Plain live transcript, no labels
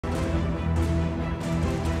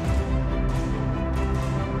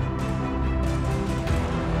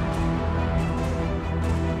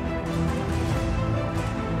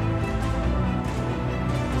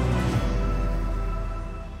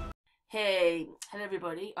Hey, hello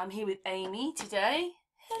everybody. I'm here with Amy today.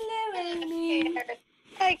 Hello, Amy.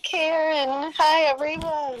 Hi, Karen. Hi,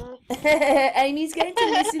 everyone. Amy's going to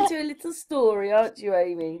listen to a little story, aren't you,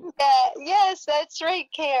 Amy? Yes, that's right,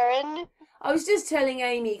 Karen. I was just telling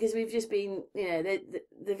Amy because we've just been, the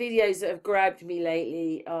videos that have grabbed me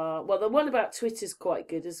lately are, well, the one about Twitter's quite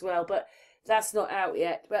good as well, but that's not out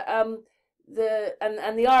yet. But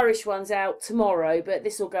the Irish one's out tomorrow, but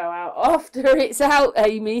this will go out after it's out,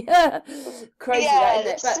 Amy. Crazy that, isn't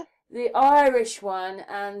it? Yes. But the Irish one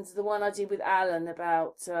and the one I did with Alan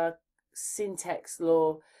about syntax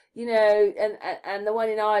law, and the one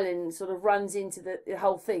in Ireland sort of runs into the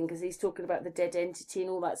whole thing because he's talking about the dead entity and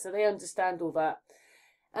all that, so they understand all that.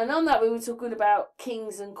 And on that, we were talking about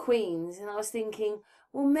kings and queens, and I was thinking,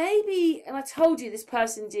 well, maybe, and I told you this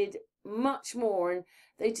person did much more, and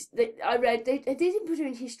I read they didn't put her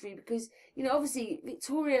in history because obviously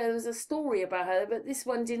Victoria, there was a story about her, but this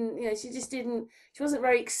one didn't. She wasn't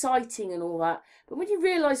very exciting and all that. But when you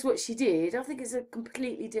realise what she did, I think it's a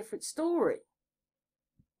completely different story.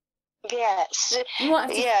 Yes. We might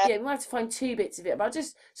have to, Yeah. we might have to find two bits of it. But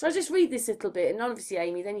I'll just read this little bit, and obviously,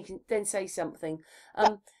 Amy, then you can then say something.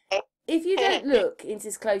 If you don't look into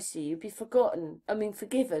this closely, you'd be forgiven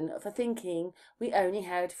for thinking we only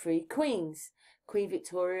had three queens: Queen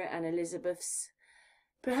Victoria and Elizabeth's.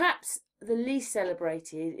 Perhaps the least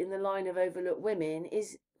celebrated in the line of overlooked women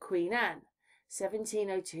is Queen Anne,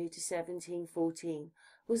 1702 to 1714,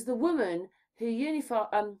 was the woman who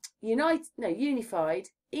unified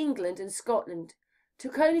England and Scotland,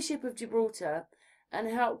 took ownership of Gibraltar, and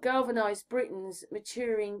helped galvanise Britain's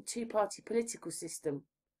maturing two-party political system.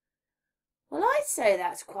 Well, I'd say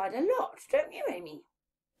that's quite a lot, don't you, Amy?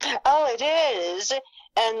 Oh, it is.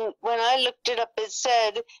 And when I looked it up, it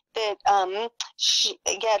said that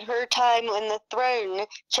yet her time on the throne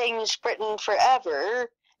changed Britain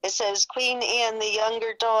forever. It says Queen Anne, the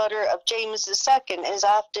younger daughter of James II, is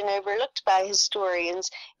often overlooked by historians,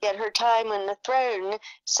 yet her time on the throne,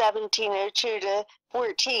 1702 to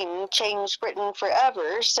 14, changed Britain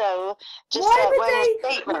forever. So just Why that would one they?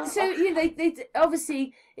 statement. So they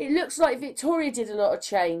obviously it looks like Victoria did a lot of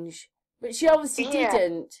change, but she obviously Yeah.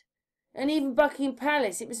 didn't. And even Buckingham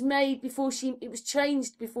Palace, it was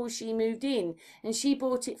changed before she moved in, and she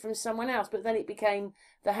bought it from someone else. But then it became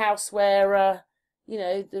the house where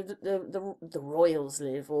the royals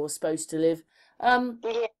live or are supposed to live.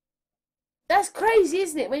 Yeah. That's crazy,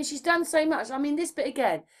 isn't it? When she's done so much. I mean, this bit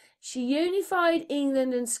again. She unified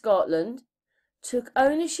England and Scotland, took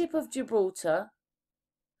ownership of Gibraltar,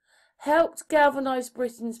 helped galvanise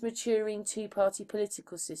Britain's maturing two-party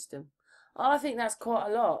political system. I think that's quite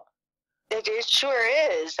a lot. It sure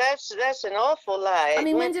is. That's an awful lot. I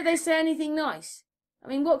mean, when did they say anything nice? I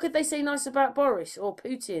mean, what could they say nice about Boris or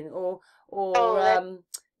Putin or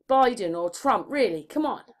Biden or Trump? Really? Come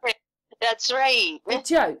on. That's right. They're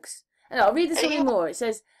jokes. And I'll read this one more. It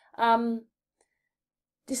says,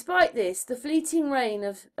 despite this, the fleeting reign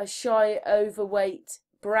of a shy, overweight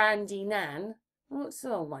Brandy Nan.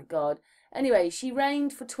 Oh my God. Anyway, she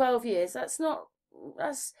reigned for 12 years. It's not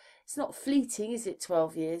fleeting, is it?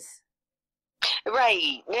 12 years.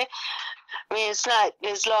 Right. I mean, it's not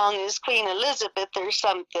as long as Queen Elizabeth or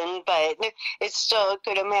something, but it's still a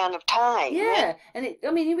good amount of time. Yeah, and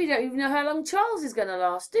we don't even know how long Charles is going to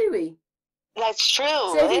last, do we? That's true.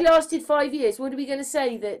 So if he lasted 5 years, what are we going to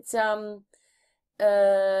say that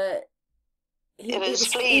it was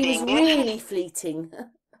fleeting? He was really fleeting.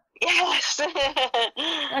 Yes.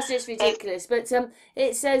 That's just ridiculous. But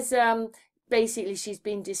it says basically she's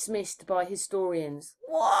been dismissed by historians.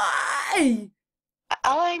 Why?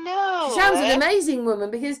 I know. She sounds an amazing woman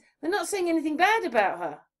because they're not saying anything bad about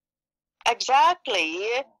her. Exactly.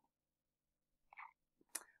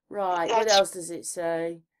 Right. What else does it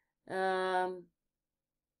say? There's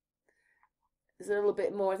a little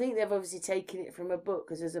bit more. I think they've obviously taken it from a book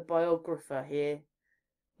because there's a biographer here.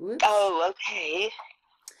 Whoops. Oh, okay.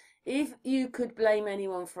 If you could blame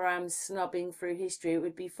anyone for Anne's snubbing through history, it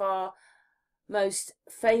would be far most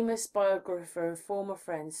famous biographer and former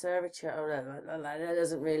friend, Sir Richard. Oh, no, that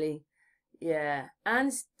doesn't really. Yeah.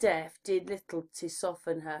 Anne's death did little to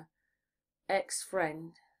soften her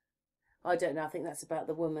ex-friend. I don't know. I think that's about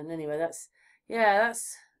the woman. Anyway, that's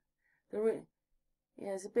there's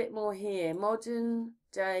a bit more here. Modern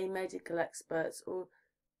day medical experts, or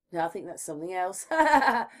no, I think that's something else.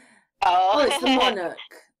 Oh, it's the monarch.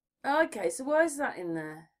 Okay, so why is that in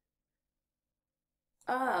there?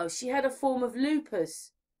 Oh, she had a form of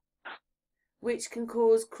lupus, which can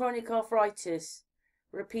cause chronic arthritis,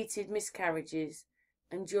 repeated miscarriages,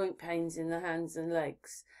 and joint pains in the hands and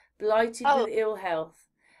legs. Blighted with ill health,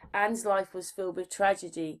 Anne's life was filled with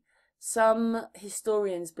tragedy, Some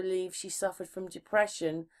historians believe she suffered from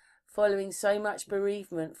depression following so much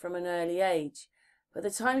bereavement from an early age. By the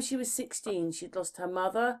time she was 16, she'd lost her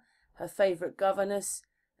mother, her favourite governess,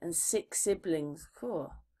 and 6 siblings.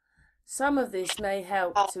 Cool. Some of this may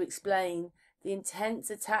help to explain the intense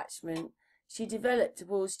attachment she developed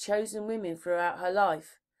towards chosen women throughout her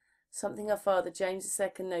life, something her father James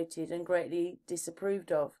II noted and greatly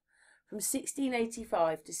disapproved of. From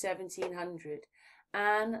 1685 to 1700,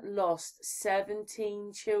 Anne lost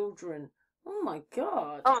 17 children. Oh my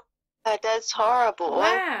God. Oh, that's horrible.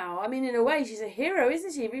 Wow. I mean, in a way, she's a hero,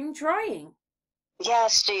 isn't she, for even trying?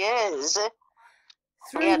 Yes, she is.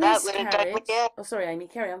 Through miscarriage. Oh, sorry, Amy,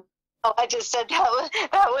 carry on. Oh, I just said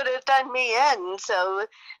that would have done me in. So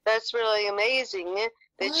that's really amazing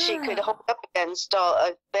that she could hold up against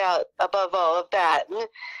above all of that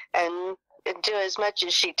and do as much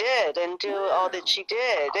as she did and do all that she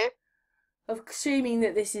did. Assuming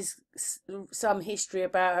that this is some history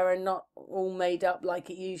about her and not all made up like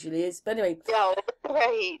it usually is. But anyway. No,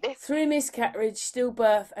 right. Through miscarriage,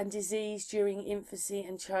 stillbirth and disease during infancy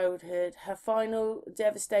and childhood, her final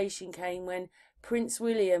devastation came when Prince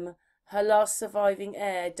William, her last surviving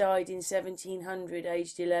heir, died in 1700,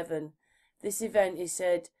 aged 11. This event is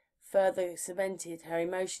said further cemented her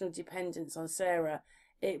emotional dependence on Sarah.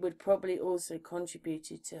 It would probably also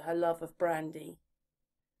contributed to her love of brandy.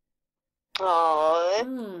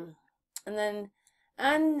 Aww. And then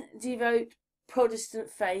Anne, devout Protestant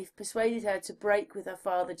faith persuaded her to break with her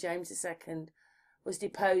father James II, was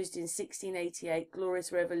deposed in 1688,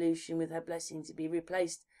 glorious revolution with her blessing to be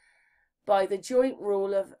replaced by the joint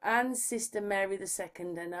rule of Anne's sister Mary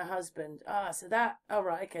II and her husband.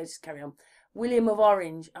 Okay, just carry on. William of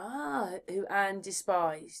Orange, who Anne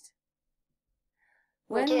despised.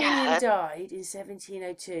 When William died in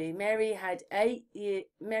 1702, Mary had 8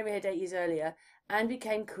 years earlier and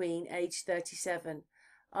became queen aged 37.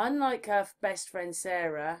 Unlike her best friend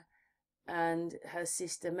Sarah and her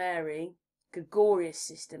sister Mary, Gregorius'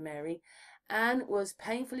 sister Mary, Anne was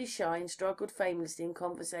painfully shy and struggled famously in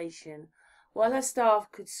conversation. While her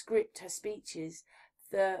staff could script her speeches,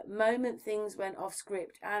 the moment things went off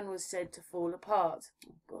script, Anne was said to fall apart.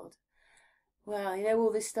 Oh, God. Well, you know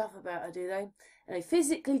all this stuff about her, do they? And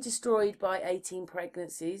physically destroyed by 18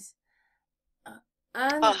 pregnancies.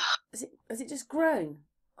 And has it just grown?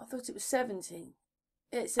 I thought it was 17.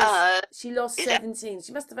 It says she lost 17.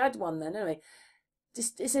 She must have had one then, anyway.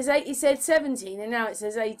 It said 17 and now it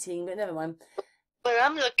says 18, but never mind. What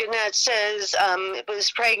I'm looking at says it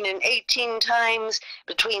was pregnant 18 times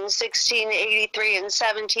between 1683 and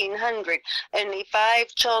 1700. Only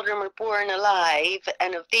 5 children were born alive,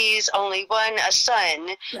 and of these, only one, a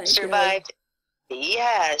son, survived.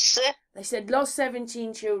 Yes. They said lost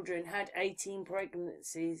 17 children, had 18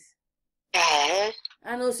 pregnancies.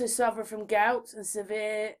 And also suffer from gout and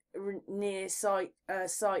severe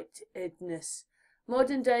nearsightedness.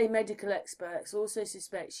 Modern day medical experts also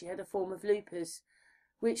suspect she had a form of lupus,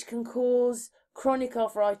 which can cause chronic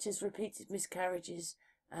arthritis, repeated miscarriages,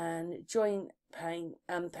 and joint pain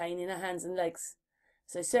in her hands and legs.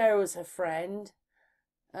 So Sarah was her friend.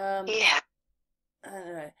 I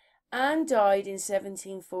don't know. Anne died in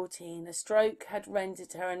 1714. A stroke had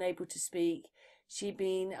rendered her unable to speak. She'd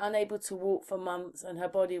been unable to walk for months, and her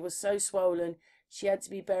body was so swollen she had to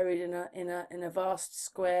be buried in a vast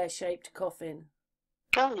square-shaped coffin.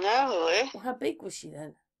 Oh no! Well, how big was she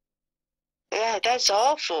then? Yeah, that's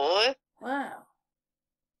awful. Wow.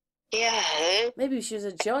 Yeah. Maybe she was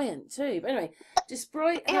a giant too. But anyway,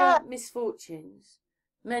 despite her misfortunes,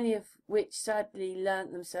 many of which sadly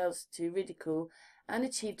learnt themselves to ridicule, Anne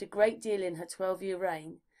achieved a great deal in her 12-year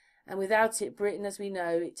reign, and without it, Britain as we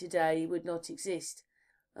know it today would not exist.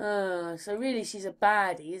 So really she's a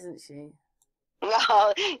baddie, isn't she?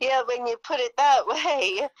 Oh, yeah, when you put it that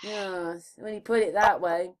way. Yes, when you put it that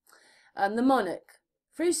way. The monarch.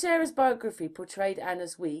 Through Sarah's biography, portrayed Anne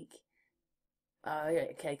as weak.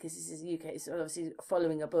 Okay, because this is UK, so obviously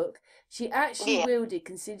following a book. She actually wielded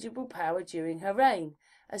considerable power during her reign,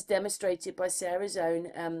 as demonstrated by Sarah's own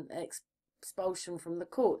expulsion from the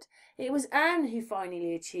court. It was Anne who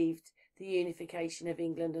finally achieved the unification of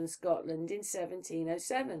England and Scotland in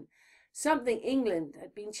 1707, something England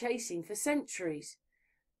had been chasing for centuries.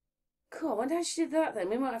 Cool, I wonder how she did that then.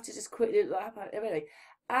 We might have to just quickly look up. Anyway,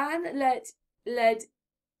 Anne led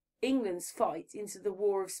England's fight into the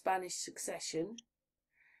War of Spanish Succession,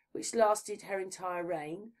 which lasted her entire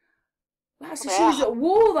reign. Wow, so she was at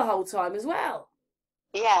war the whole time as well.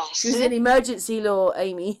 Yes. She was in emergency law,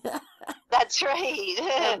 Amy. That's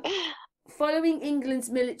right. Following England's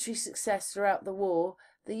military success throughout the war,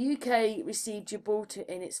 the UK received Gibraltar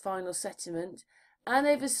in its final settlement, and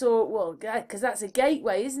oversaw, well, because that's a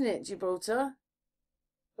gateway, isn't it, Gibraltar?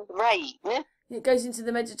 Right. It goes into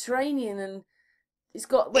the Mediterranean, and it's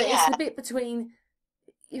got, well, it's Yeah. the bit between,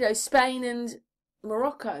 Spain and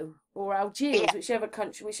Morocco or Algiers, Yeah.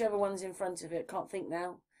 whichever one's in front of it. Can't think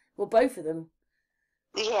now. Well, both of them.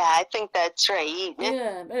 Yeah, I think that's right.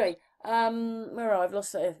 Yeah. Anyway, where I've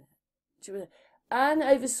lost that. Anne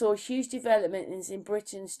oversaw huge developments in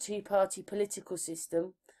Britain's two-party political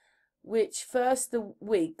system, which first the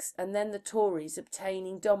Whigs and then the Tories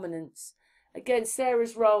obtaining dominance. Again,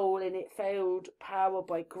 Sarah's role in it failed power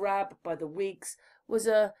by grab by the Whigs was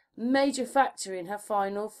a major factor in her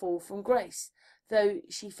final fall from grace. Though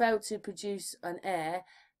she failed to produce an heir.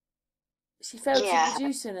 Yeah.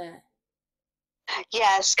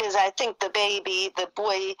 Yes, because I think the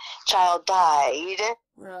boy child died.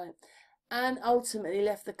 Right. Anne ultimately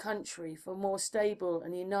left the country for more stable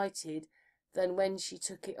and united than when she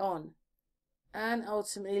took it on. Anne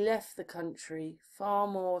ultimately left the country far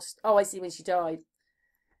more... Oh, I see, when she died.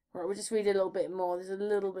 Right, we'll just read a little bit more. There's a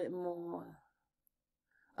little bit more.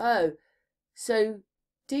 Oh, so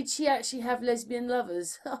did she actually have lesbian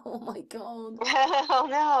lovers? Oh, my God. Oh,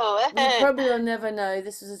 no. We probably will never know.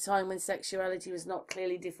 This was a time when sexuality was not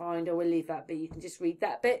clearly defined. I will leave that bit. You can just read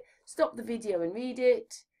that bit. Stop the video and read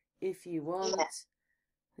it if you want. Yeah.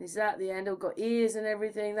 Is that the end? Oh, got ears and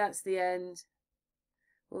everything. That's the end.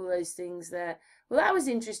 All those things there. Well, that was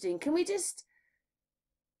interesting. Can we just...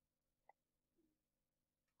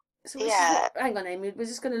 Hang on, Amy. We're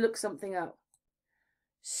just going to look something up.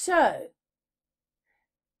 So,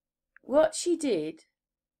 what she did,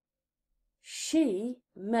 she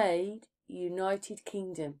made United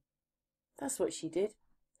Kingdom. That's what she did.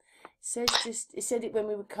 It said it when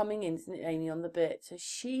we were coming in, didn't it, Amy, on the bit? So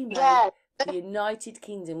she made the United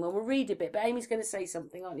Kingdom. Well, we'll read a bit, but Amy's going to say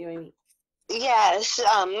something, aren't you, Amy? Yes,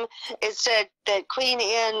 it said that Queen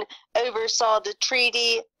Anne oversaw the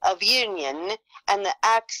Treaty of Union and the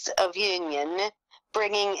Acts of Union,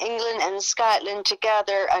 bringing England and Scotland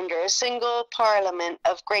together under a single Parliament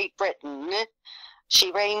of Great Britain.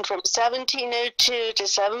 She reigned from 1702 to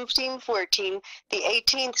 1714. The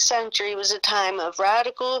 18th century was a time of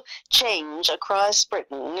radical change across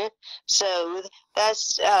Britain. So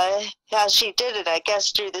that's how she did it, I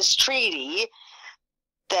guess, through this treaty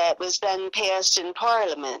that was then passed in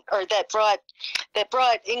Parliament, or that brought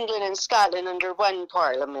England and Scotland under one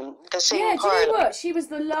Parliament, the same Parliament. Yeah, do you know what? She was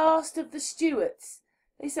the last of the Stuarts.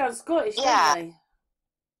 They sound Scottish, don't they?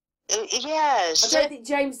 Yes. I don't think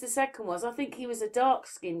James II was. I think he was a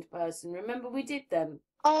dark-skinned person. Remember, we did them.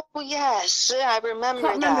 Oh, yes, I remember that.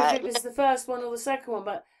 I can't remember if it was the first one or the second one,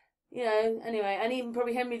 but, anyway, and even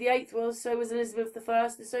probably Henry VIII was, so was Elizabeth I,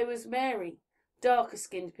 and so was Mary.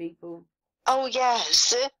 Darker-skinned people. Oh,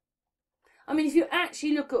 yes. I mean, if you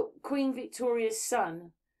actually look at Queen Victoria's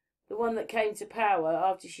son, the one that came to power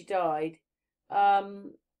after she died,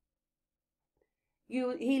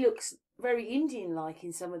 he looks very Indian-like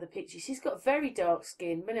in some of the pictures. He's got very dark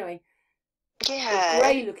skin, but anyway,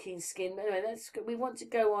 grey-looking skin. But anyway, we want to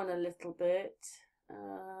go on a little bit.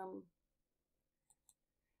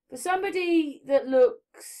 For somebody that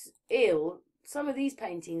looks ill, some of these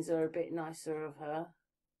paintings are a bit nicer of her.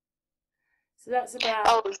 So that's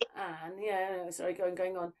about Anne. Yeah, sorry,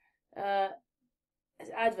 going on.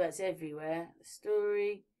 There's adverts everywhere. The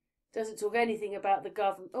story doesn't talk anything about the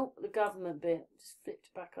government. Oh, the government bit. Just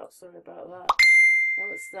flipped back up. Sorry about that. Now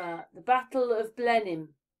what's that? The Battle of Blenheim.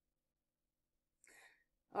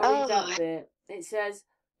 I'll read that bit. It says,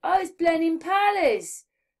 "Oh, it's Blenheim Palace.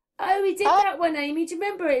 Oh, we did that one, Amy. Do you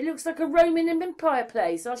remember it? It looks like a Roman Empire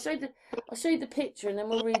place. I'll show you the picture and then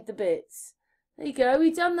we'll read the bits. There you go.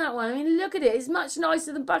 We've done that one. I mean, look at it. It's much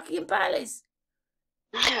nicer than Buckingham Palace.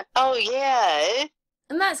 Oh, yeah.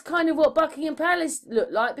 And that's kind of what Buckingham Palace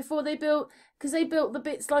looked like before they built, because they built the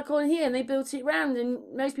bits like on here and they built it round, and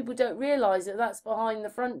most people don't realise that that's behind the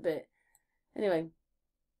front bit. Anyway.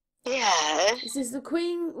 Yeah. It says the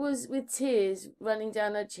Queen was with tears running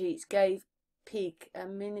down her cheeks, gave Peak a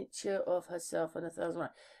miniature of herself on 1,000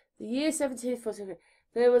 right. The year 1743.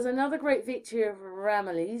 There was another great victory of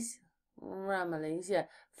Ramillies, yeah,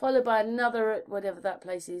 followed by another at whatever that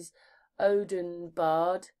place is,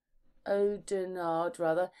 Oudenarde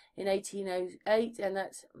rather, in 1808, and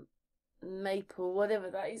that's Maple,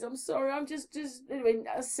 whatever that is. I'm sorry, I'm just anyway,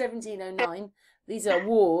 that's 1709. These are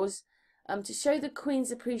wars. To show the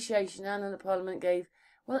Queen's appreciation, Anne and the Parliament gave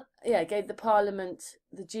the Parliament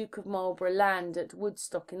the Duke of Marlborough land at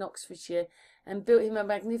Woodstock in Oxfordshire and built him a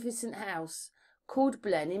magnificent house called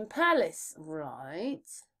Blenheim Palace. Right.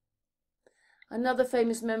 Another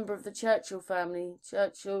famous member of the Churchill family,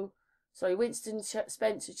 Churchill Winston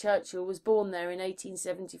Spencer Churchill was born there in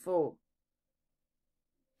 1874.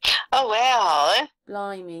 Oh, wow.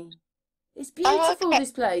 Blimey. It's Oh, beautiful, okay.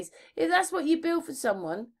 this place. If that's what you build for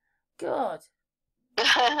someone, God.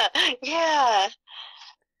 Yeah.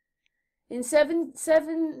 In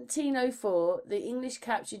 1704, the English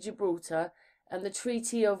captured Gibraltar, and the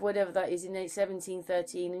Treaty of whatever that is in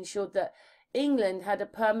 1713 ensured that England had a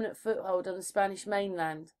permanent foothold on the Spanish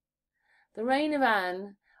mainland. The reign of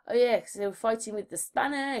Anne, oh yeah, because they were fighting with the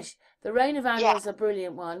Spanish. The reign of Anne Yeah. was a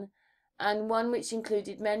brilliant one, and one which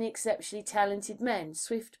included many exceptionally talented men.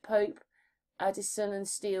 Swift, Pope, Addison and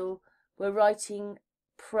Steele were writing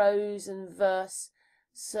prose and verse.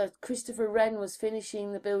 Sir Christopher Wren was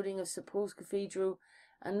finishing the building of St Paul's Cathedral,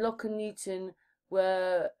 and Locke and Newton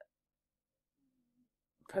were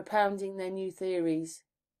propounding their new theories.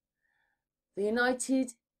 The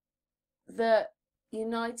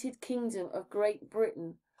United Kingdom of Great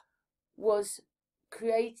Britain was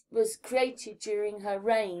created during her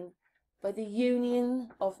reign by the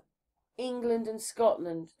union of England and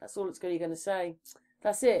Scotland. That's all it's really going to say.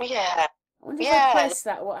 That's it. Yeah. I wonder if I press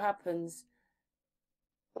that, what happens?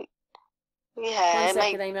 Yeah. 1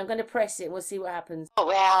 second, Amy. I'm going to press it and we'll see what happens. Oh,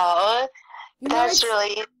 wow. That's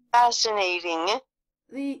really fascinating.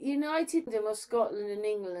 The United Kingdom of Scotland and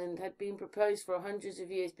England had been proposed for hundreds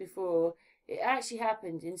of years before. It actually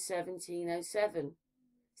happened in 1707.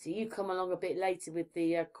 So you come along a bit later with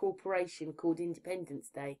the corporation called Independence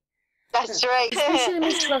Day. That's right. Suspicion and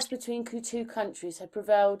mistrust between two countries had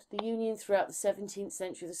prevailed the union throughout the 17th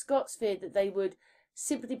century. The Scots feared that they would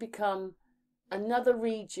simply become another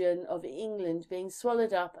region of England, being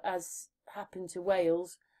swallowed up, as happened to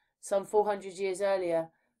Wales some 400 years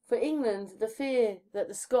earlier. For England, the fear that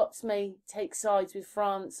the Scots may take sides with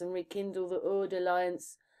France and rekindle the Oud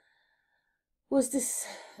alliance was decisive.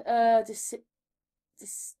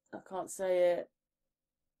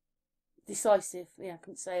 Yeah, I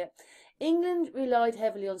couldn't say it. England relied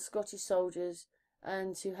heavily on Scottish soldiers,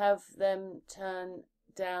 and to have them turn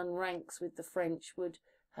down ranks with the French would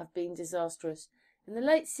have been disastrous. In the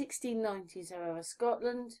late 1690s, however,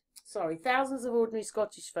 thousands of ordinary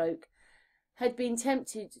Scottish folk had been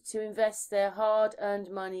tempted to invest their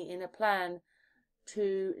hard-earned money in a plan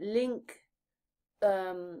to link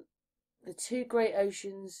the two great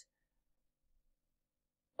oceans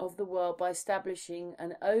of the world by establishing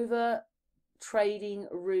an over-trading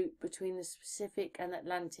route between the Pacific and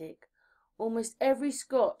Atlantic. Almost every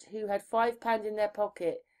Scot who had £5 in their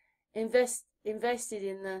pocket invested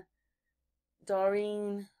in the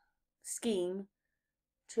Darien scheme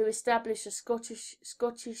to establish a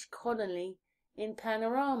Scottish colony in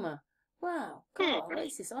Panorama. Wow, God, what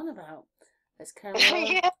is this on about? Let's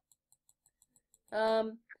carry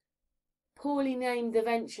on. Poorly named, the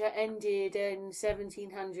venture ended in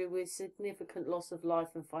 1700 with significant loss of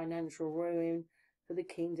life and financial ruin for the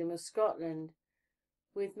Kingdom of Scotland,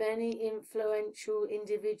 with many influential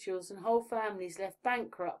individuals and whole families left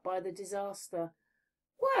bankrupt by the disaster.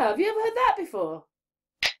 Wow, have you ever heard that before?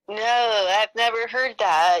 No, I've never heard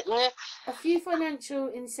that. A few financial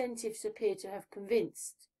incentives appear to have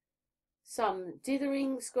convinced some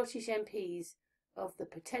dithering Scottish MPs of the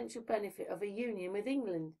potential benefit of a union with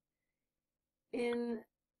England. In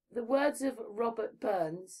the words of Robert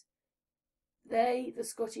Burns, they, the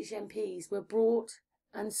Scottish MPs, were bought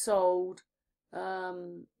and sold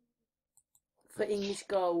for English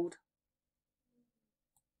gold.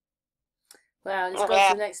 Wow, and it's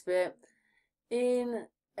gone to the next bit. In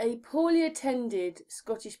a poorly attended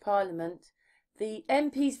Scottish Parliament, the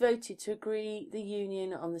MPs voted to agree the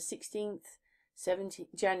union on the 16th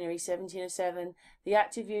January 1707. The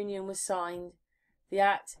Act of Union was signed. The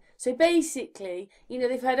Act. So basically, you know,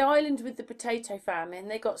 they've had Ireland with the potato famine.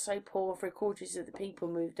 They got so poor, 3/4 of the people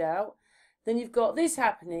moved out. Then you've got this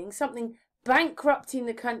happening, something bankrupting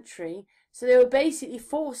the country. So they were basically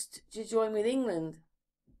forced to join with England.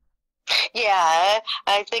 Yeah,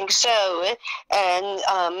 I think so.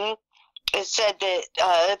 And it said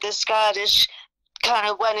that the Scottish kind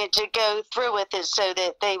of wanted to go through with it so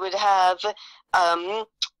that they would have a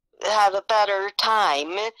better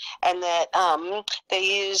time, and that they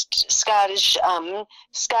used Scottish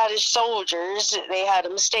soldiers. They had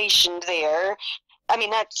them stationed there. I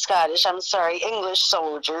mean, not Scottish, I'm sorry, English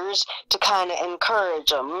soldiers, to kind of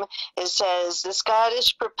encourage them. It says, the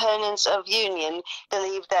Scottish proponents of union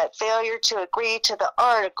believed that failure to agree to the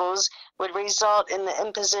articles would result in the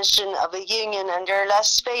imposition of a union under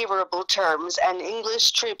less favorable terms, and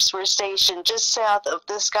English troops were stationed just south of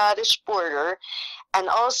the Scottish border and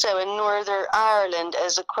also in Northern Ireland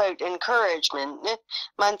as a, quote, encouragement.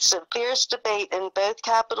 Months of fierce debate in both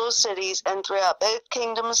capital cities and throughout both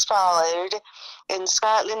kingdoms followed. In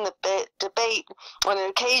Scotland, the debate on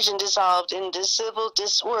occasion dissolved into civil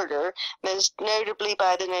disorder, most notably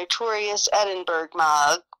by the notorious Edinburgh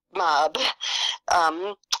mob.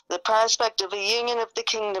 The prospect of a union of the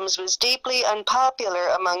kingdoms was deeply unpopular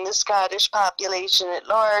among the Scottish population at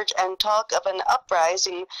large, and talk of an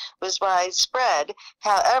uprising was widespread.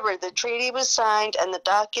 However, the treaty was signed and the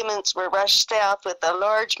documents were rushed south with a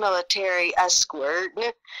large military escort.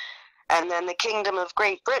 And then the Kingdom of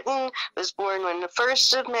Great Britain was born on the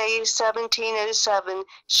 1st of May, 1707,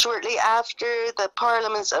 shortly after the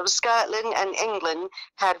Parliaments of Scotland and England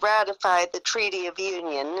had ratified the Treaty of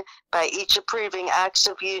Union, by each approving acts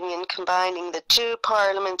of union combining the two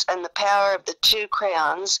parliaments and the power of the two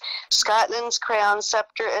crowns. Scotland's crown,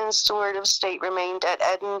 sceptre, and sword of state remained at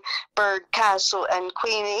Edinburgh Castle, and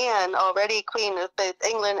Queen Anne, already Queen of both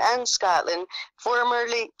England and Scotland,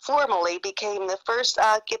 formally became the first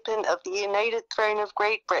occupant of the united throne of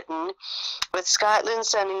Great Britain, with Scotland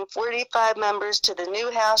sending 45 members to the new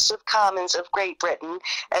House of Commons of Great Britain,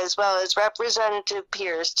 as well as representative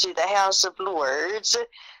peers to the House of Lords.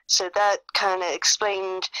 So that kind of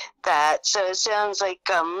explained that. So it sounds like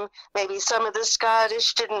maybe some of the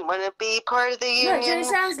Scottish didn't want to be part of the union. No, it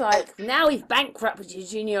sounds like now we've bankrupted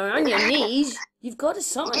you and you're on your knees, you've got to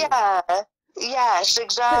sign. Yeah. Yes,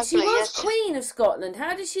 exactly. But she was Queen of Scotland.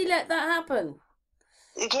 How did she let that happen?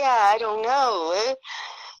 Yeah, I don't know.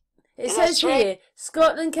 It says here,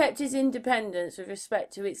 Scotland kept its independence with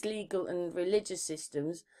respect to its legal and religious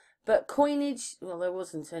systems, but coinage, well, there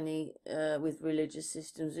wasn't any with religious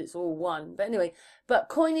systems, it's all one. But anyway, but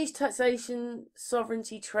coinage, taxation,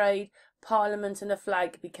 sovereignty, trade, parliament and a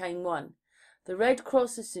flag became one. The red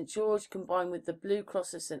cross of St. George combined with the blue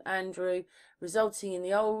cross of St. Andrew, resulting in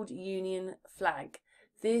the old Union flag.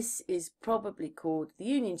 This is probably called the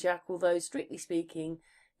Union Jack, although strictly speaking,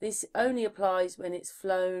 this only applies when it's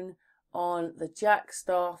flown on the jack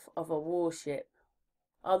staff of a warship.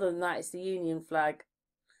 Other than that, it's the Union flag.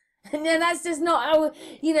 And then that's just not how,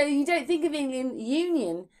 you know, you don't think of England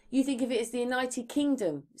Union, you think of it as the United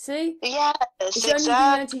Kingdom. See? Yes, it's only the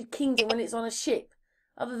United Kingdom when it's on a ship.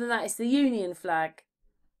 Other than that, it's the Union flag.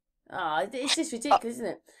 Ah, it's just ridiculous, isn't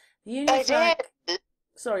it? The Union flag.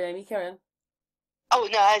 Sorry, Amy, carry on. Oh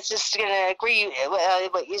no, I was just gonna agree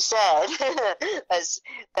with what you said.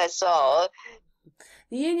 that's all.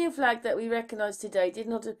 The Union flag that we recognise today did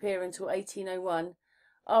not appear until 1801,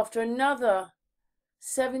 after another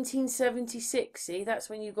 1776. See, that's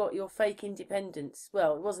when you got your fake independence.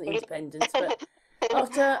 Well, it wasn't independence, but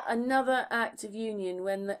after another act of union,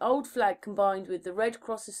 when the old flag combined with the Red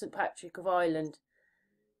Cross of St. Patrick of Ireland.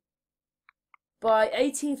 By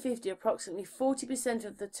 1850, approximately 40%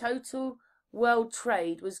 of the total world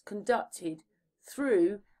trade was conducted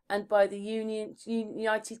through and by the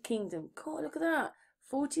United Kingdom. God, look at that.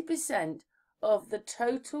 40% of the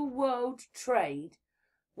total world trade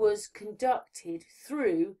was conducted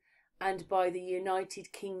through and by the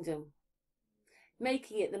United Kingdom,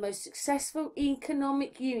 making it the most successful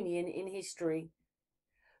economic union in history.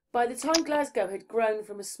 By the time Glasgow had grown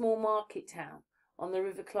from a small market town on the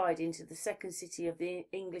River Clyde into the second city of the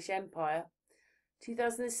English Empire,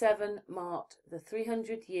 2007 marked the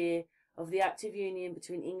 300th year of the active union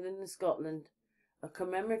between England and Scotland. A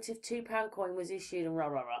commemorative £2 coin was issued and rah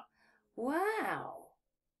rah rah. Wow.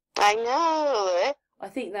 I know. I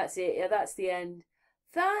think that's it. Yeah, that's the end.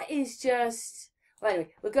 That is just... Well, anyway,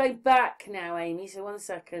 we're going back now, Amy, so 1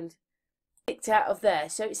 second. Picked out of there.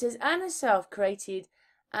 So it says, Anne herself created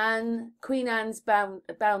Queen Anne's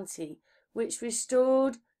bounty, which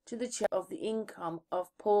restored to the church of the income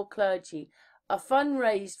of poor clergy, a fund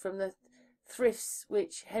raised from the thrifts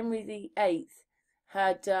which Henry VIII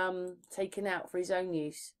had taken out for his own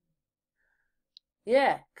use.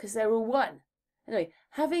 Yeah, because they're all one. Anyway,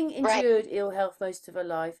 having endured ill health most of her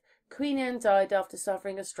life, Queen Anne died after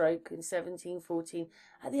suffering a stroke in 1714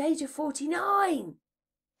 at the age of 49.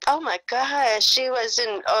 Oh my gosh, she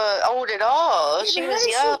wasn't old at all. Yeah, she was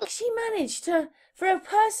young. She managed to, for a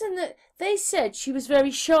person that they said she was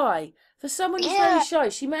very shy, for someone who's very shy,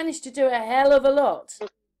 she managed to do a hell of a lot.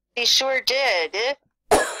 She sure did.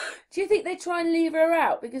 Do you think they try and leave her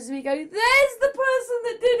out because we go, there's the person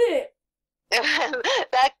that did it?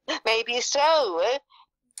 That maybe so.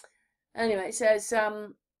 Anyway, it says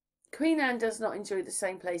Queen Anne does not enjoy the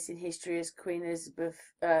same place in history as Queen Elizabeth.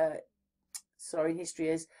 History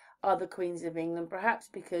as other queens of England, perhaps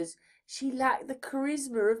because she lacked the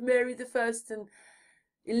charisma of Mary I and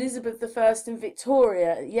Elizabeth I and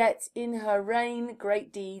Victoria. Yet in her reign,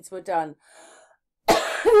 great deeds were done.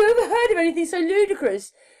 Have you ever heard of anything so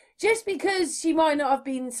ludicrous? Just because she might not have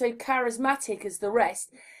been so charismatic as the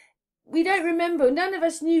rest, we don't remember. None of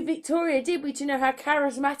us knew Victoria, did we, to know how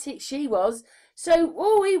charismatic she was? So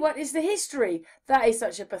all we want is the history. That is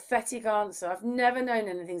such a pathetic answer. I've never known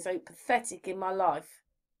anything so pathetic in my life.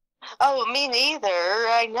 Oh, me neither.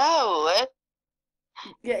 I know.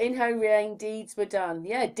 Yeah, in her reign, deeds were done.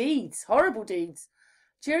 Yeah, deeds. Horrible deeds.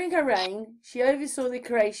 During her reign, she oversaw the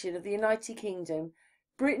creation of the United Kingdom.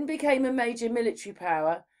 Britain became a major military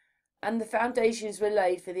power, and the foundations were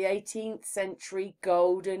laid for the 18th century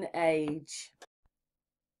golden age.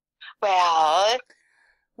 Well.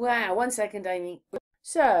 Wow, 1 second, Amy.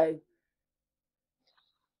 So,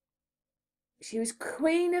 she was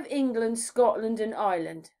Queen of England, Scotland and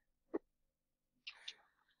Ireland.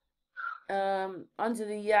 Under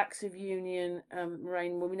the Acts of Union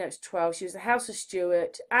reign, well, we know it's 12. She was the House of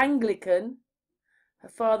Stuart, Anglican. Her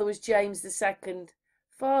father was James II,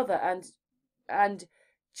 and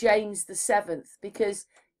James VII, because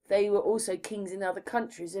they were also kings in other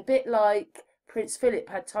countries. A bit like Prince Philip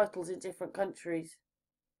had titles in different countries.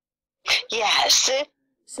 Yes.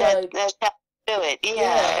 So that's how to do it.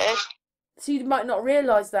 Yeah. So you might not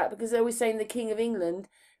realise that because they're always saying the King of England.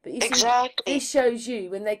 But you see, exactly. This shows you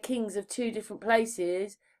when they're kings of two different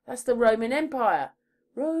places. That's the Roman Empire.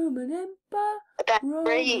 Roman Empire. That's Roman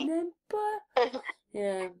great. Empire.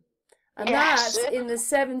 Yeah. And Yes. that's in the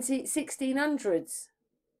 1600s.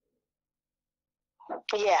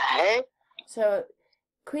 Yeah. So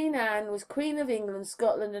Queen Anne was Queen of England,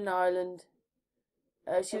 Scotland and Ireland.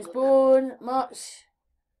 She was born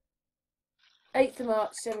 8th of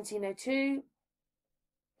March 1702.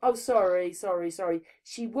 Oh, sorry.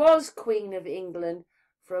 She was Queen of England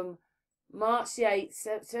from March the 8th,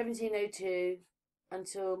 1702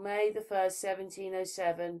 until May the 1st,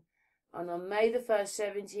 1707. And on May the 1st,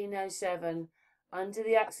 1707, under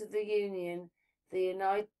the Acts of the Union,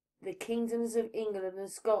 the kingdoms of England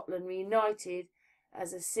and Scotland were united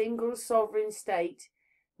as a single sovereign state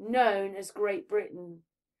known as Great Britain.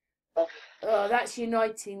 Oh, that's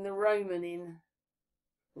uniting the Roman in.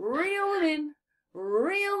 Reel them in.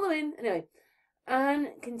 Anyway,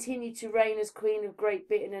 Anne continued to reign as Queen of Great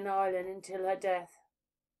Britain and Ireland until her death.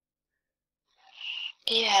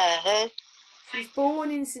 Yeah. She was born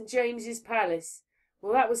in St James's Palace.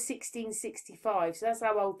 Well, that was 1665, so that's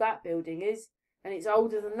how old that building is, and it's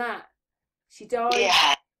older than that. She died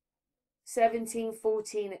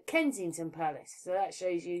 1714 at Kensington Palace, so that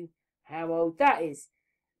shows you how old that is.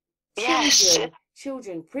 Yes.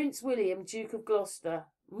 Children, Prince William, Duke of Gloucester.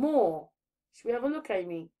 More. Should we have a look,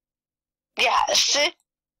 Amy? Yes.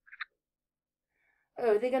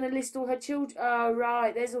 Oh, they're going to list all her children. Oh,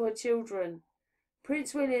 right, there's all her children.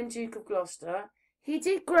 Prince William, Duke of Gloucester. He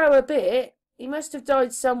did grow a bit. He must have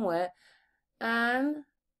died somewhere. Anne,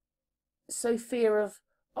 Sophia of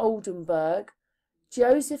Oldenburg,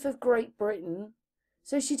 Joseph of Great Britain.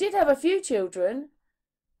 So she did have a few children.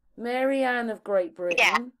 Mary Ann of Great Britain.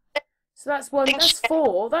 Yeah. So that's one. That's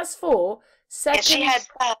four. That's four. Second. She had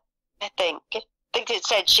 5, I think. I think it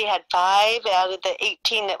said she had 5 out of the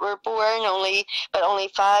 18 that were born. But only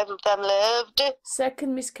 5 of them lived.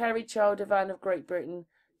 Second miscarried child of Anne of Great Britain.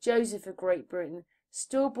 Joseph of Great Britain.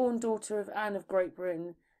 Stillborn daughter of Anne of Great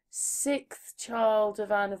Britain. 6th child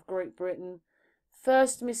of Anne of Great Britain.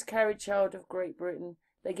 First miscarried child of Great Britain.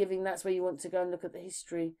 They're giving, that's where you want to go and look at the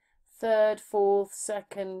history. 3rd, 4th,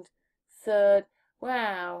 2nd, 3rd.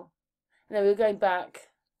 Wow. No, we're going back.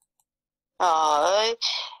 Oh.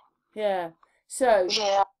 Yeah. So,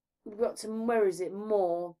 yeah. We've got some, where is it?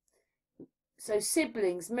 More. So,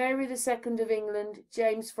 siblings. Mary II of England.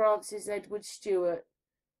 James Francis Edward Stuart.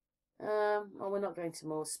 Oh, we're not going to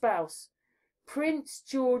more. Spouse. Prince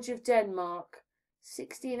George of Denmark.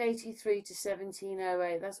 1683 to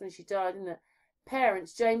 1708. That's when she died, isn't it?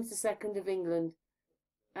 Parents. James II of England.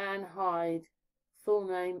 Anne Hyde. Full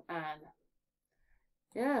name Anne.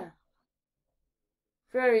 Yeah.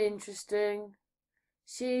 Very interesting.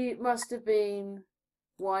 She must have been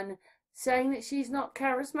one, saying that she's not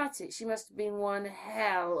charismatic, she must have been one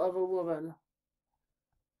hell of a woman.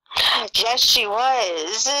 Yes, she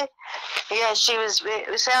was. Yeah, she was.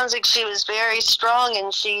 It sounds like she was very strong,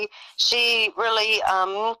 and she really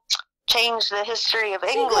changed the history of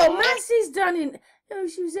England. She got masses done in. Oh,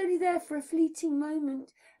 she was only there for a fleeting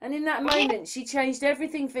moment, and in that moment, she changed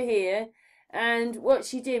everything for here. And what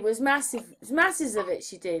she did was masses of it.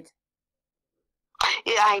 She did.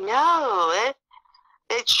 Yeah, I know.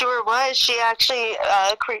 It sure was. She actually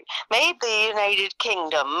made the United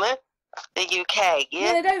Kingdom. The UK, No,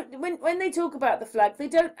 yeah? they don't. When they talk about the flag, they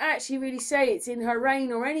don't actually really say it's in her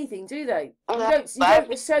reign or anything, do they? You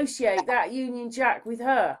don't associate that Union Jack with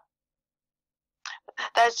her.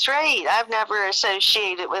 That's right. I've never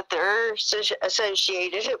associated with her.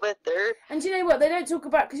 Associated it with her. And do you know what? They don't talk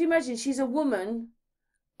about, because you imagine she's a woman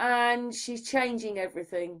and she's changing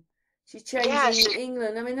everything. She's changing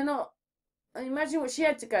England. I mean, they're not. Imagine what she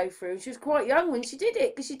had to go through. She was quite young when she did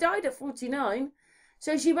it, because she died at 49.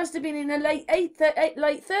 So she must have been in her late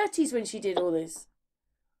 30s when she did all this.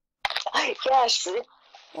 Yes.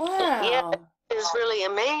 Wow. Yeah, it's really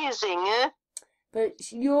amazing. Eh?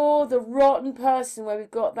 But you're the rotten person where we've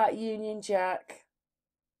got that Union Jack.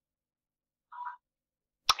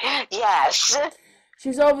 Yes. She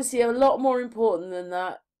was obviously a lot more important than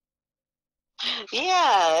that.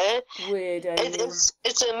 Yeah. Weird, Amy.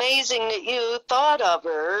 It's amazing that you thought of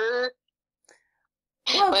her.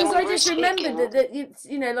 Well, because I just remembered that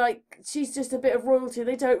you know, like, she's just a bit of royalty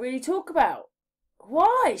they don't really talk about.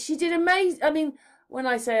 Why? She did amazing. I mean, when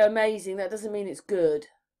I say amazing, that doesn't mean it's good.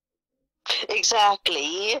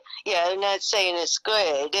 Exactly. Yeah, I'm not saying it's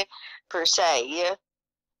good, per se.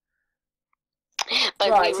 But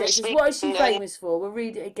right, so it says, what is she famous for? We'll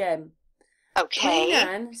read it again. Okay. Queen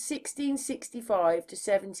Anne, 1665 to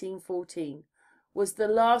 1714, was the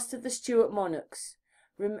last of the Stuart monarchs.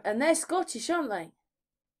 And they're Scottish, aren't they?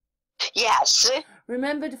 Yes.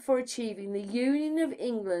 Remembered for achieving the union of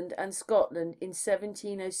England and Scotland in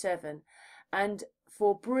 1707 and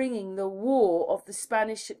for bringing the War of the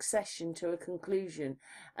Spanish Succession to a conclusion,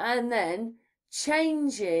 and then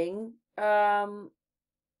changing oh,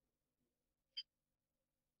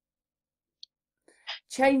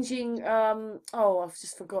 I've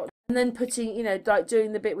just forgotten, and then putting, you know, like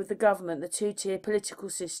doing the bit with the government, the two-tier political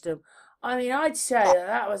system. I mean, I'd say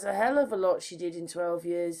that was a hell of a lot she did in 12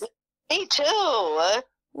 years. Me too.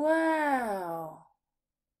 Wow.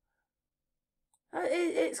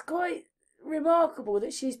 It's quite remarkable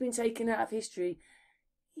that she's been taken out of history.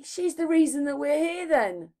 She's the reason that we're here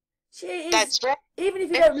then. She is. That's right. Even if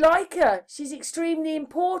you don't like her, she's extremely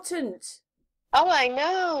important. Oh, I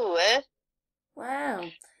know. Wow.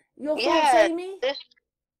 Your thoughts, Amy?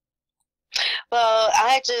 Well,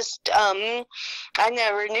 I just, I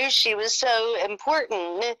never knew she was so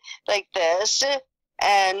important like this.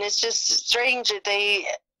 And it's just strange that they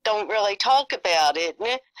don't really talk about it.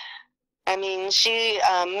 I mean, she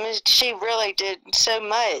really did so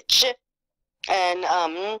much. And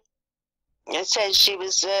it says she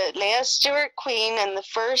was the last Stuart queen and the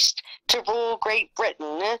first to rule Great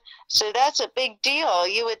Britain. So that's a big deal.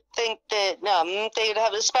 You would think that they would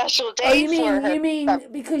have a special day for her. You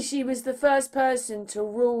mean because she was the first person to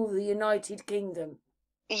rule the United Kingdom?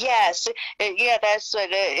 Yes, yeah, that's what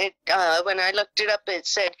when I looked it up, it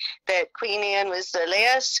said that Queen Anne was the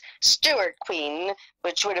last Stuart queen,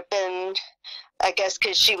 which would have been, I guess,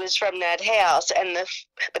 because she was from that house, and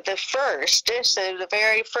but the first, so the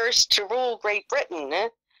very first to rule Great Britain.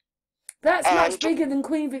 That's much bigger than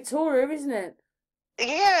Queen Victoria, isn't it?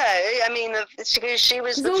 Yeah, I mean, because she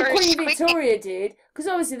was the all first Queen Victoria did, because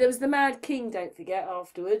obviously there was the Mad King, don't forget,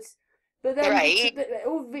 afterwards. But then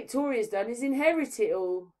all Victoria's done is inherit it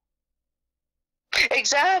all.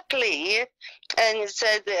 Exactly. And it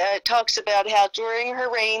said it talks about how during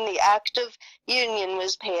her reign the Act of Union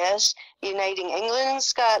was passed, uniting England and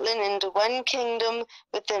Scotland into one kingdom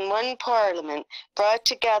within one parliament, brought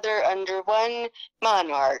together under one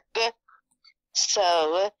monarch.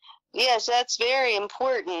 So, yes, that's very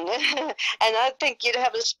important. And I think you'd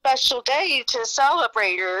have a special day to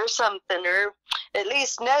celebrate her or something, or at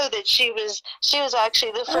least know that she was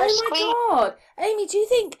actually the first queen. Oh my God. Amy, do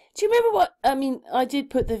you remember what, I mean, I did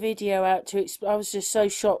put the video out to, I was just so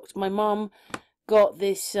shocked. My mum got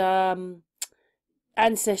this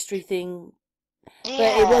ancestry thing, but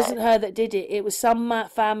it wasn't her that did it. It was some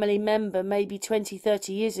family member, maybe 20,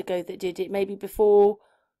 30 years ago that did it, maybe before.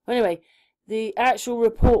 Anyway, the actual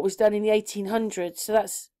report was done in the 1800s, so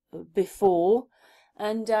that's before.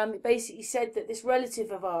 And it basically said that this relative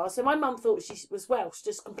of ours, so my mum thought she was Welsh,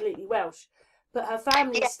 just completely Welsh, but her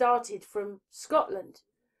family started from Scotland.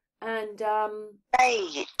 And,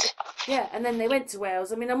 right. Yeah, and then they went to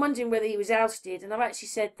Wales. I mean, I'm wondering whether he was ousted, and I've actually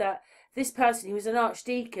said that this person, who was an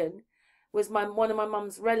archdeacon, was one of my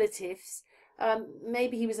mum's relatives.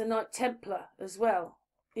 Maybe he was a Knight Templar as well.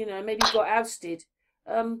 You know, maybe he got ousted.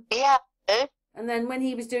 Yeah. And then when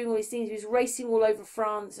he was doing all these things, he was racing all over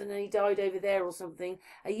France, and then he died over there or something,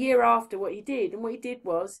 a year after what he did. And what he did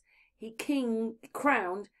was, he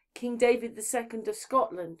crowned King David II of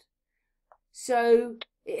Scotland. So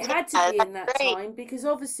it had to be in that time, because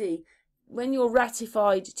obviously when you're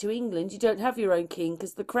ratified to England, you don't have your own king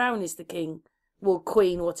because the crown is the king, or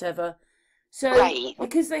queen, whatever. So Right.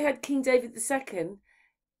 because they had King David II,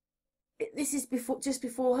 this is just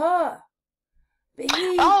before her. But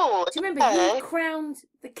he, Oh, do you remember he crowned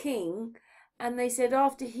the king, and they said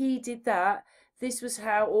after he did that, this was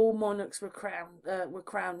how all monarchs were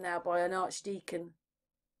crowned now by an archdeacon.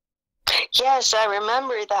 yes, I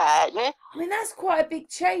remember that. I mean, that's quite a big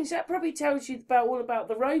change. That probably tells you all about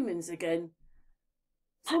the Romans again.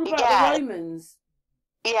 It's all about the Romans.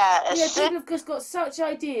 Yes. Yeah, people have just got such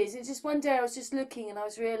ideas. It's just one day I was just looking and I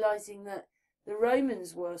was realising that the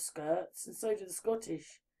Romans wore skirts and so do the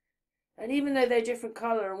Scottish. And even though they're different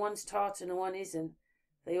colour and one's tartan and one isn't,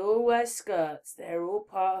 they all wear skirts. They're all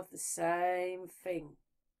part of the same thing.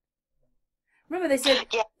 Remember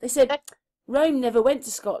they said Rome never went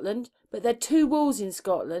to Scotland, but there are 2 walls in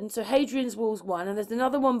Scotland. So Hadrian's Wall's one, and there's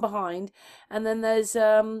another one behind, and then there's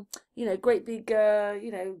great big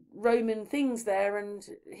Roman things there and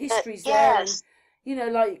histories there, and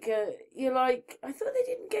you're like I thought they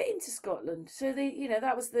didn't get into Scotland, so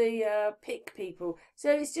that was the Pict people.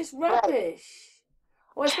 So it's just rubbish.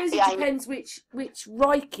 Well, I suppose it depends which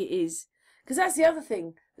Reich it is, because that's the other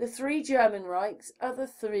thing. The 3 German Reichs are the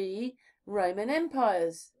 3 Roman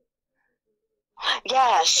empires.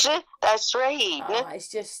 Yes, that's right. It's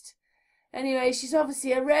just... Anyway, she's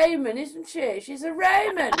obviously a Roman, isn't she? She's a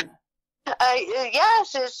Roman.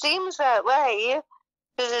 Yes, it seems that way,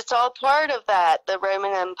 because it's all part of that, the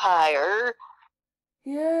Roman Empire.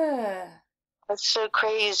 Yeah. That's so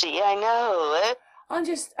crazy, I know. I'm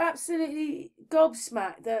just absolutely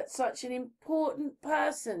gobsmacked that such an important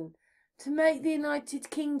person to make the United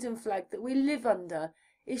Kingdom flag that we live under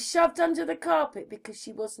is shoved under the carpet because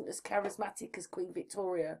she wasn't as charismatic as Queen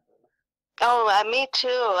Victoria. Oh, me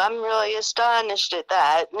too. I'm really astonished at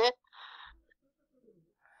that.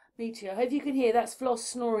 Me too. I hope you can hear that's Floss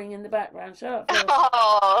snoring in the background. Shut up, Floss.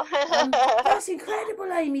 Oh. That's incredible,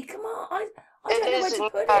 Amy. Come on. I don't know where to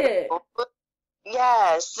put it.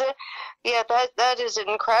 Yes. Yeah, that is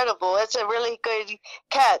incredible. It's a really good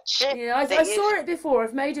catch. Yeah, I saw it before.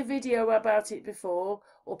 I've made a video about it before,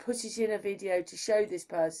 or put it in a video to show this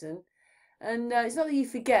person. And it's not that you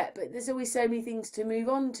forget, but there's always so many things to move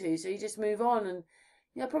on to, so you just move on. And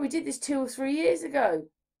I probably did this 2 or 3 years ago.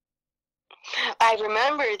 I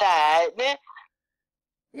remember that.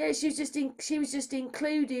 Yeah, she was just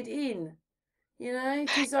included in,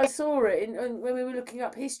 because I saw it when we were looking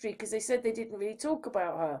up history, because they said they didn't really talk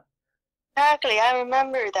about her. Exactly, I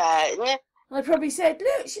remember that. And I probably said,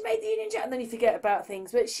 look, she made the Union Jack, and then you forget about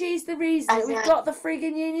things, but she's the reason that we've got the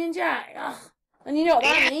friggin' Union Jack. Ugh. And you know what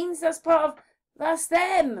that means? That's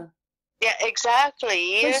them. Yeah,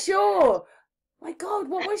 exactly. For sure. My God,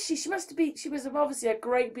 what was she? She was obviously a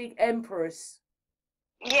great big empress.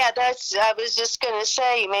 Yeah, I was just going to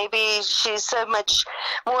say, maybe she's so much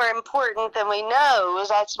more important than we know.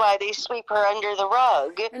 That's why they sweep her under the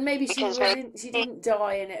rug. And maybe she didn't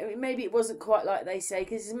die in it. Maybe it wasn't quite like they say,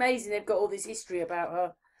 because it's amazing they've got all this history about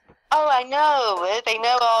her. Oh, I know. They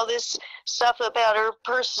know all this stuff about her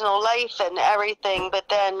personal life and everything, but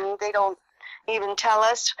then they don't even tell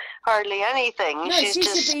us hardly anything. No,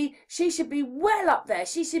 she should be well up there.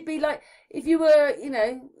 She should be like, if you were,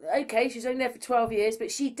 okay, she's only there for 12 years, but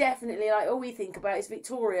she definitely, all we think about is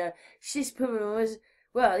Victoria. This woman was,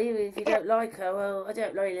 well, even if you don't like her, well, I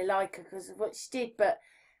don't really like her because of what she did, but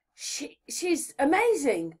she's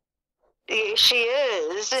amazing. She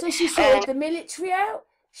is. So she sorted the military out.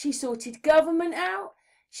 She sorted government out.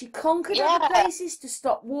 She conquered other places to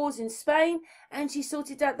stop wars in Spain, and she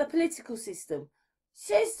sorted out the political system.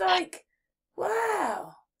 She's like,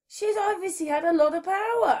 wow. She's obviously had a lot of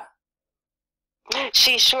power.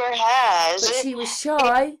 She sure has. But she was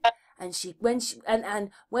shy, and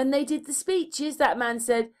when they did the speeches, that man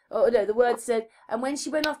said, the word said, and when she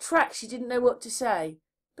went off track, she didn't know what to say.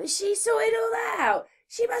 But she sorted all that out.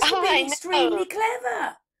 She must have been extremely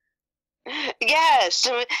clever. Yes,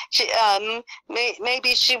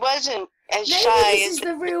 maybe she wasn't as shy. Maybe this is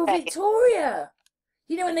the real Victoria.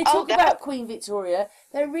 When they talk about Queen Victoria,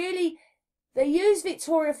 they use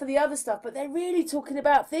Victoria for the other stuff, but they're really talking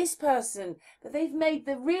about this person. But they've made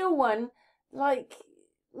the real one like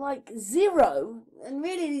zero, and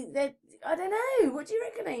really, I don't know. What do you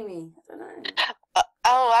reckon, Amy? I don't know.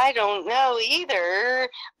 I don't know either,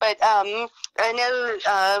 but I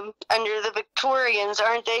know under the Victorians,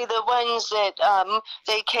 aren't they the ones that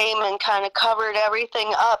they came and kind of covered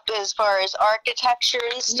everything up as far as architecture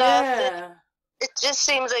and stuff? Yeah. It just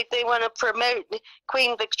seems like they want to promote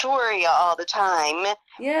Queen Victoria all the time.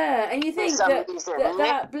 Yeah, and you think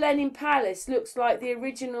that Blenheim Palace looks like the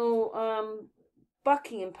original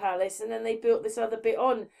Buckingham Palace, and then they built this other bit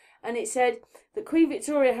on, and it said that Queen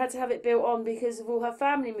Victoria had to have it built on because of all her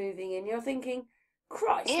family moving in. You're thinking,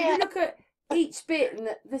 Christ, if you look at each bit, and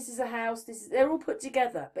this is a house, they're all put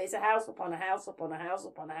together, but it's a house upon a house upon a house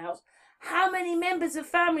upon a house. How many members of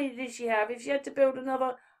family did she have if she had to build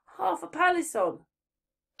another half a palace on?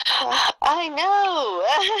 I know.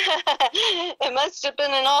 It must have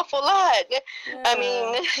been an awful lot. Yeah. I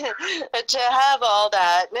mean, to have all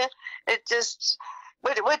that, it just.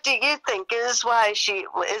 What do you think is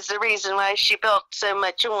the reason why she built so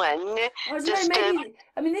much on? I don't know, maybe.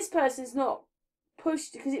 I mean, this person's not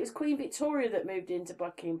pushed because it was Queen Victoria that moved into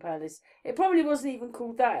Buckingham Palace. It probably wasn't even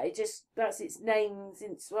called that. That's its name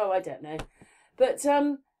since. Well, I don't know, but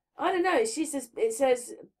I don't know. She says it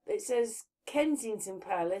says Kensington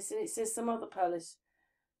Palace, and it says some other palace.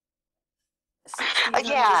 Yeah. I don't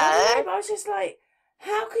know, but I was just like,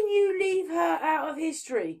 how can you leave her out of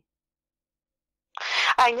history?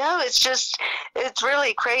 I know, it's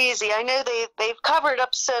really crazy. I know they've covered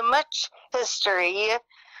up so much history,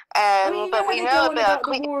 but we know about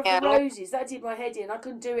the War of the Roses. That did my head in. I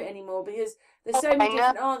couldn't do it anymore because there's so many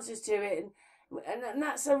different answers to it, and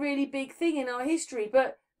that's a really big thing in our history,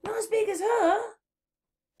 but not as big as her.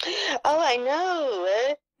 Oh, I know.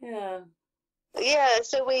 Yeah. Yeah,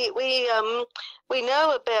 so we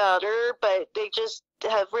know about her, but they just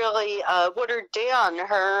have really watered down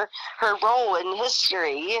her role in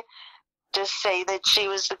history. Just say that she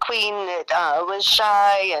was the queen that was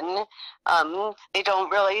shy, and they don't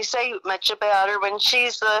really say much about her when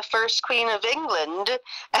she's the first queen of England,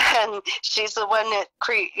 and she's the one that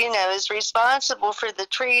is responsible for the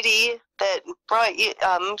treaty that brought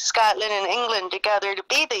Scotland and England together to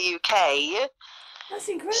be the UK. That's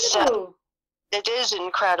incredible. So, it is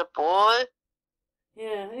incredible.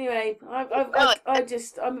 Yeah. Anyway,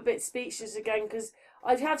 I'm a bit speechless again because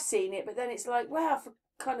I have seen it, but then it's like, wow, I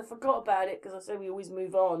kind of forgot about it because I say we always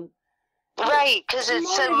move on. Right, because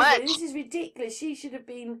it's so much. This is ridiculous. She should have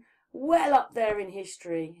been well up there in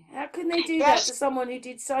history. How can they do that to someone who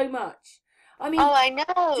did so much? I mean, I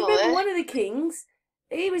know. Do you remember one of the kings?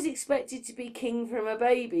 He was expected to be king from a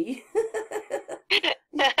baby.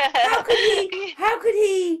 How could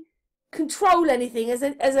he control anything as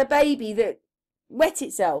a baby that wet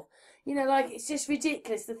itself? It's just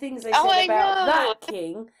ridiculous the things they said about that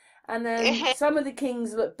king, and then some of the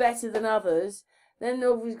kings look better than others. Then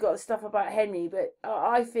we've got stuff about Henry, but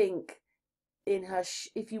I think in her,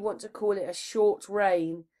 if you want to call it a short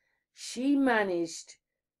reign, she managed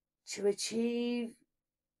to achieve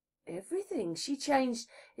everything. She changed.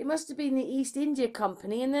 It must have been the East India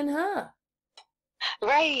Company and then her.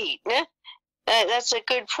 Right. That's a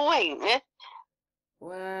good point.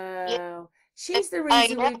 Wow. She's the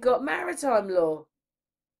reason we've got maritime law.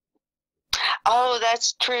 Oh,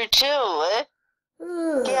 that's true too.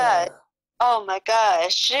 Ugh. Yeah. Oh my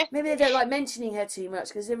gosh. Maybe they don't like mentioning her too much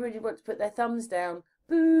because everybody wants to put their thumbs down.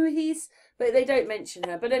 Boo, but they don't mention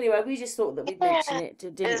her. But anyway, we just thought that we'd mention it,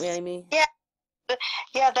 didn't we, Amy? Yeah.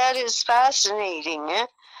 Yeah, that is fascinating.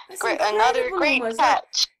 Another great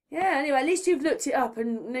catch. Yeah, anyway, at least you've looked it up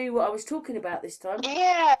and knew what I was talking about this time.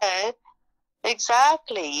 Yeah,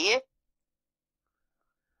 exactly.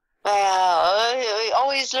 Well, we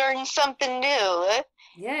always learn something new.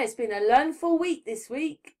 Yeah, it's been a learnful week this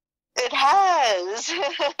week. It has.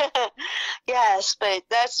 Yes, but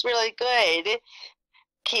that's really good.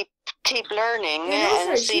 Keep learning. And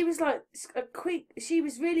also, she was like she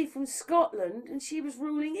was really from Scotland and she was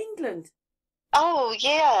ruling England. Oh,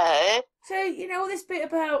 yeah. So, all this bit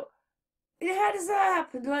about, how does that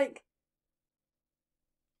happen? Like,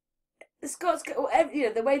 the Scots,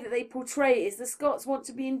 the way that they portray it is the Scots want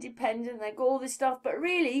to be independent, they've got all this stuff, but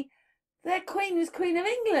really, their queen was Queen of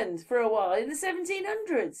England for a while in the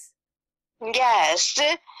 1700s. Yes.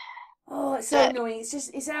 Oh, it's so annoying.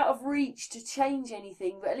 It's out of reach to change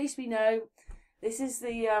anything, but at least we know this is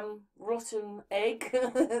the rotten egg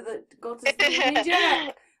that got us the Union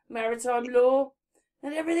Jack. Maritime law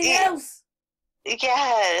and everything else.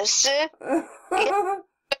 Yes.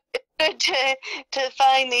 Good to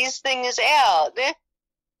find these things out.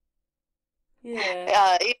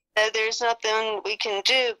 Yeah. There's nothing we can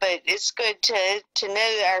do, but it's good to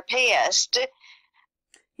know our past.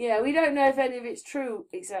 Yeah, we don't know if any of it's true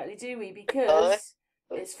exactly, do we? Because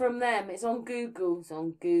it's from them. It's on Google. It's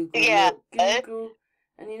on Google. Yeah. Google.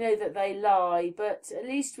 And you know that they lie, but at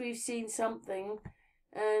least we've seen something.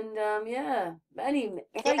 And, yeah. But anyway,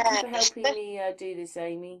 thank you for helping me do this,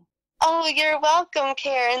 Amy. Oh, you're welcome,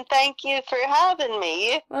 Karen. Thank you for having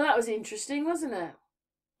me. Well, that was interesting, wasn't it?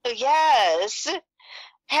 Yes.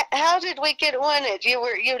 how did we get on it? You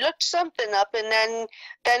looked something up, and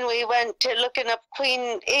then we went to looking up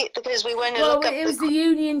Queen 8 because we went to look up it was the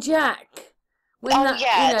Union Jack. When Oh, that,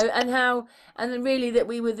 yes. and how, and then really that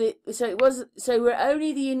we were so we're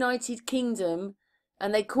only the United Kingdom,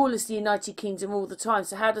 and they call us the United Kingdom all the time.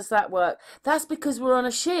 So how does that work? That's because we're on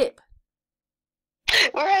a ship.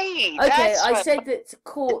 Right. Okay, I said that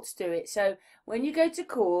courts do it. So when you go to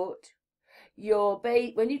court,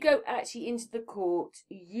 when you go actually into the court,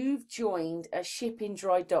 you've joined a ship in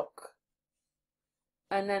dry dock,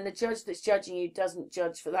 and then the judge that's judging you doesn't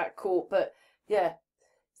judge for that court. But yeah,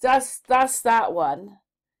 that's that one.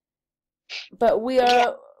 But we're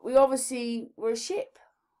a ship.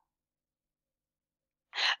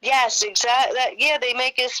 Yes, exactly. Yeah, they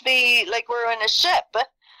make us be like we're on a ship,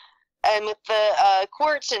 and with the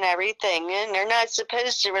courts and everything, and they're not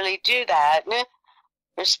supposed to really do that.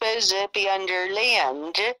 They're supposed to be under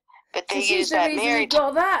land, but they use that We've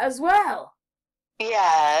got that as well.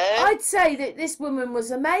 Yeah. I'd say that this woman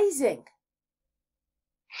was amazing.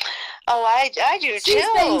 Oh, I do too. She's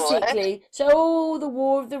basically, so all the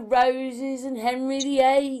War of the Roses and Henry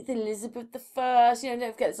VIII, Elizabeth I, don't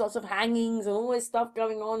forget there's lots of hangings and all this stuff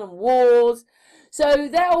going on and wars. So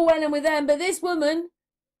they're all well and with them, but this woman,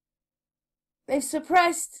 they've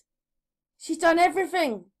suppressed. She's done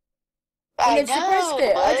everything. And they've suppressed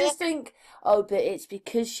it. I just think, but it's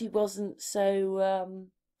because she wasn't so,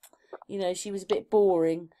 she was a bit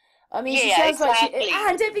boring. I mean, she sounds like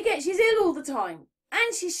and don't forget, she's ill all the time.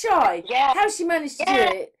 And she's shy. Yeah. How she managed to do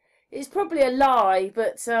it is probably a lie,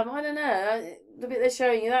 but I don't know. The bit they're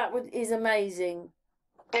showing you that is amazing.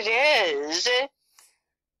 It is.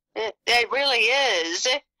 It really is.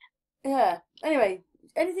 Yeah. Anyway,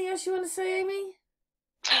 anything else you want to say, Amy?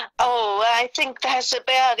 Oh, I think that's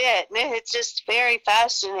about it. It's just very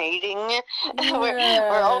fascinating.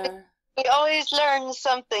 Yeah. We always learn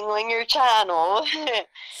something on your channel.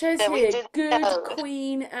 Says here, good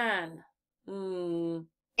Queen Anne.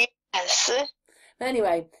 Yes.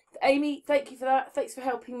 Anyway, Amy, thank you for that. Thanks for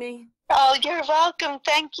helping me. Oh, you're welcome.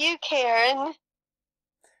 Thank you, Karen.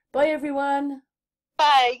 Bye, everyone.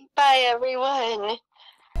 Bye. Bye, everyone.